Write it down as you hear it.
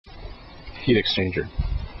heat exchanger.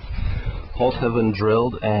 Holes have been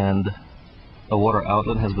drilled and a water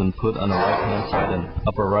outlet has been put on the right hand side and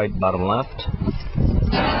upper right, bottom left.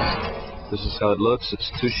 This is how it looks.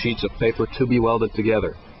 It's 2 sheets of paper to be welded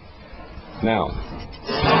together. Now,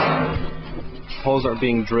 holes are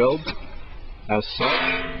being drilled as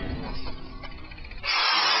such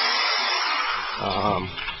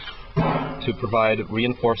to provide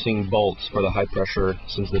reinforcing bolts for the high pressure,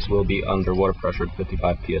 since this will be under water pressure at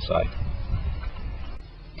 55 psi.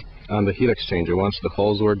 On the heat exchanger, once the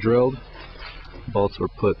holes were drilled, bolts were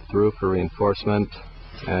put through for reinforcement,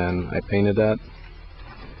 and I painted that.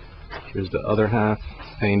 Here's the other half,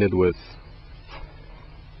 painted with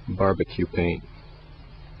barbecue paint.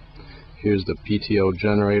 Here's the PTO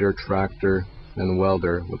generator, tractor, and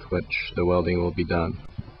welder with which the welding will be done.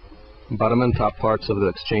 Bottom and top parts of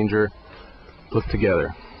the exchanger put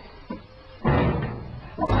together.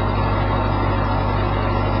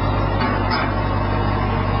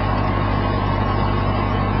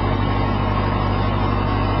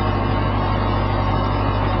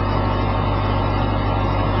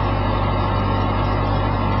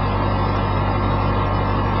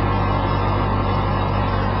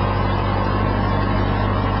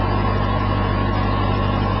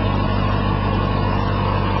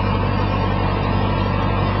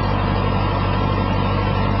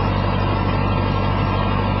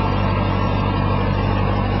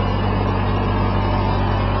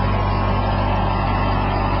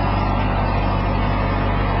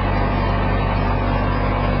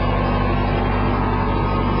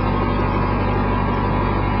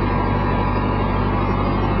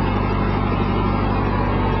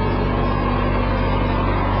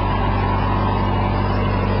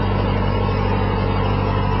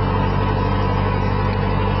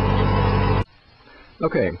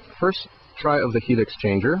 Okay, first try of the heat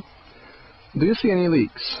exchanger. Do you see any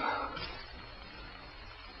leaks?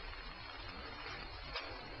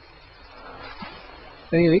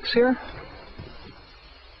 Any leaks here?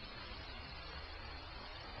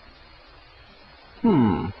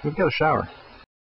 We've got a shower.